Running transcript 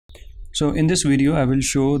So in this video, I will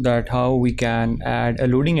show that how we can add a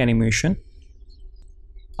loading animation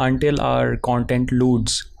until our content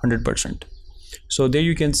loads 100%. So there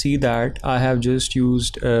you can see that I have just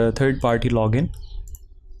used a third-party login.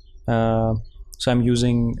 So I'm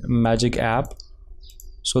using Magic app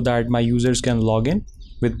so that my users can log in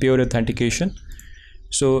with pure authentication.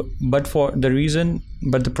 So, but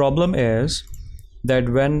the problem is that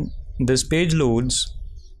when this page loads,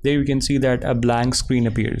 there you can see that a blank screen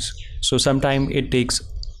appears. So sometimes it takes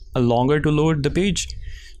a longer to load the page,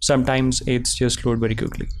 sometimes it's just load very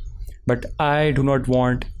quickly. But I do not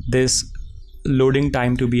want this loading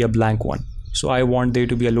time to be a blank one, so I want there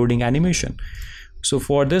to be a loading animation. So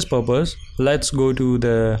for this purpose, let's go to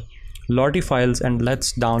the Lottie files and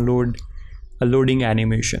let's download a loading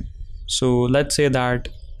animation. So let's say that,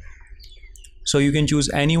 so you can choose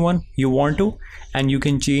anyone you want to, and you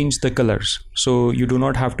can change the colors, so you do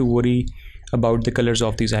not have to worry about the colors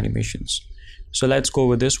of these animations. So let's go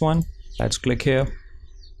with this one. Let's click here,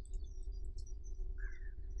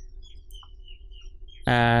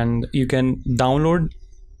 and you can download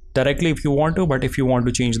directly if you want to, but if you want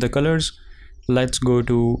to change the colors, let's go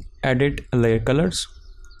to edit layer colors.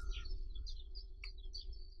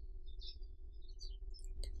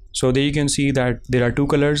 So there you can see that there are two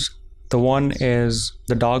colors. The one is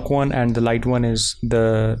the dark one and the light one is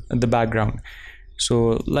the background.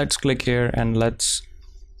 So let's click here and let's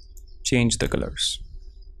change the colors.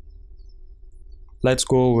 Let's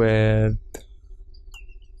go with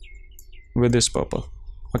this purple.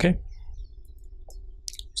 Okay,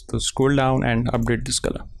 so scroll down and update this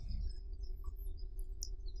color.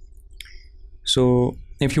 So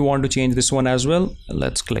if you want to change this one as well,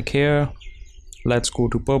 let's click here, let's go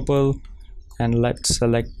to purple and let's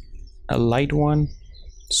select a light one,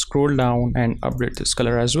 scroll down and update this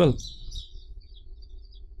color as well.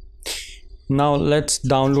 Now let's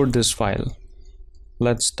download this file.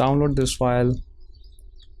 Let's download this file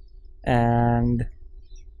and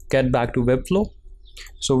get back to Webflow.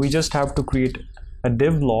 So we just have to create a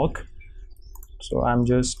div block. So I'm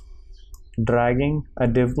just dragging a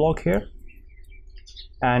div block here,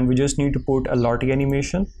 and we just need to put a Lottie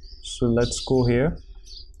animation. So let's go here,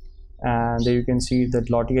 and there you can see that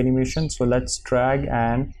Lottie animation. So let's drag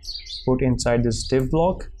and put inside this div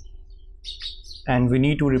block, and we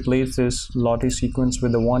need to replace this Lottie sequence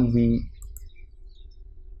with the one we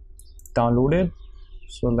downloaded.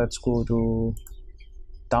 So let's go to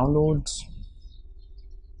downloads,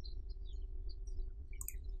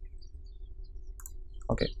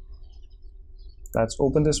 okay, let's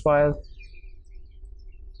open this file.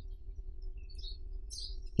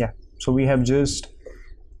 Yeah, so we have just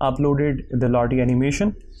uploaded the Lottie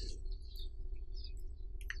animation.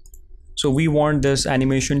 So we want this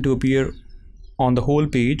animation to appear on the whole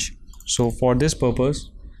page. So for this purpose,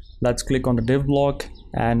 let's click on the div block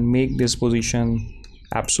and make this position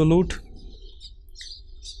absolute,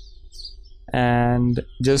 and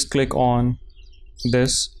just click on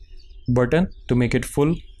this button to make it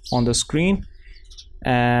full on the screen,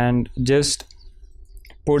 and just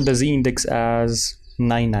put the z index as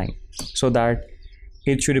 99 so that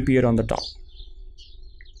it should appear on the top.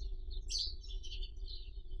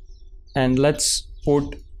 And let's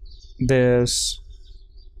put this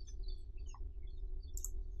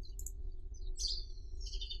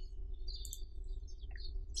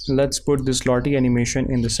Lottie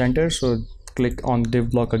animation in the center. So click on div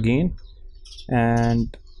block again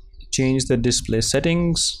and change the display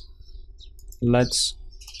settings. Let's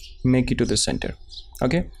make it to the center.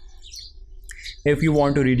 Okay, if you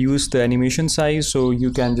want to reduce the animation size, so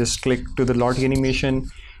you can just click to the Lottie animation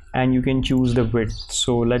and you can choose the width.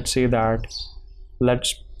 So let's say that,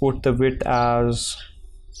 let's put the width as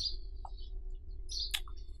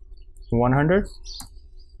 100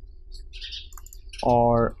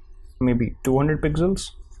 or maybe 200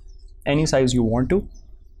 pixels, any size you want to.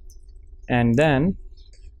 And then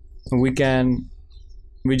we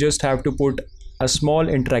just have to put a small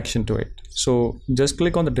interaction to it. So just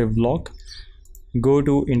click on the div block, go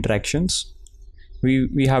to interactions.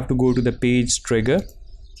 We have to go to the page trigger,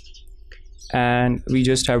 and we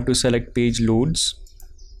just have to select page loads.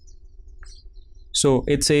 So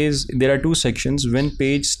it says there are two sections: when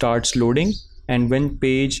page starts loading and when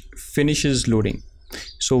page finishes loading.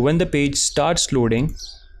 So when the page starts loading,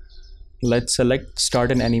 let's select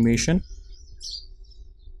start an animation.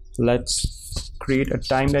 Let's create a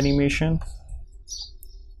timed animation.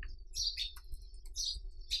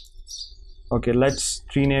 Okay, let's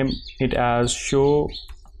rename it as show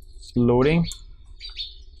loading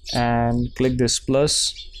and click this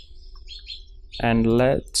plus, and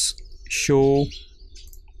let's show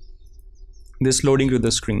this loading to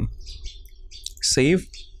the screen. Save,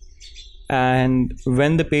 and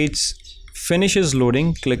when the page finishes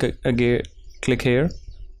loading, click again, click here,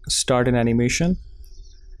 start an animation.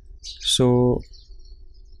 So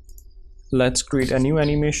let's create a new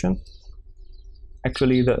animation,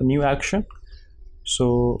 actually the new action.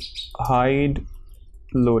 So hide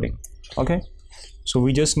loading. Okay, so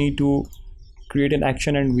we just need to create an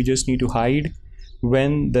action and we just need to hide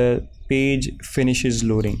when the page finishes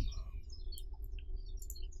loading.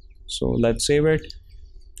 So let's save it,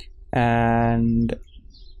 and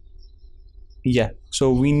yeah,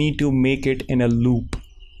 so we need to make it in a loop.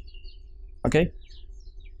 Okay,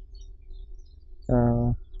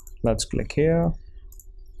 let's click here,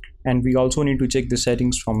 and we also need to check the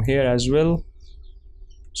settings from here as well.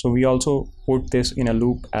 So we also put this in a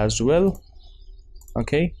loop as well.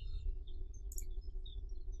 Okay,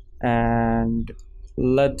 and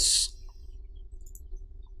let's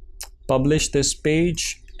publish this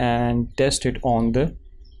page and test it on the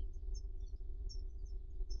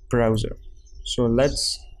browser. So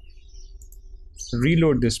let's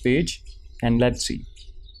reload this page and let's see.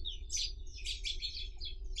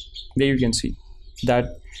 There you can see that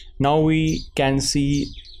now we can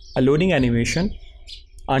see a loading animation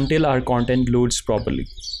until our content loads properly.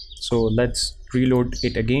 So let's reload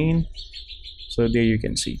it again. So there you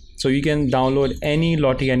can see. So you can download any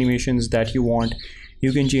Lottie animations that you want.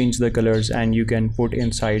 You can change the colors and you can put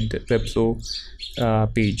inside the Webflow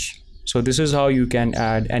page. So this is how you can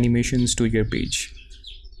add animations to your page.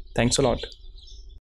 Thanks a lot.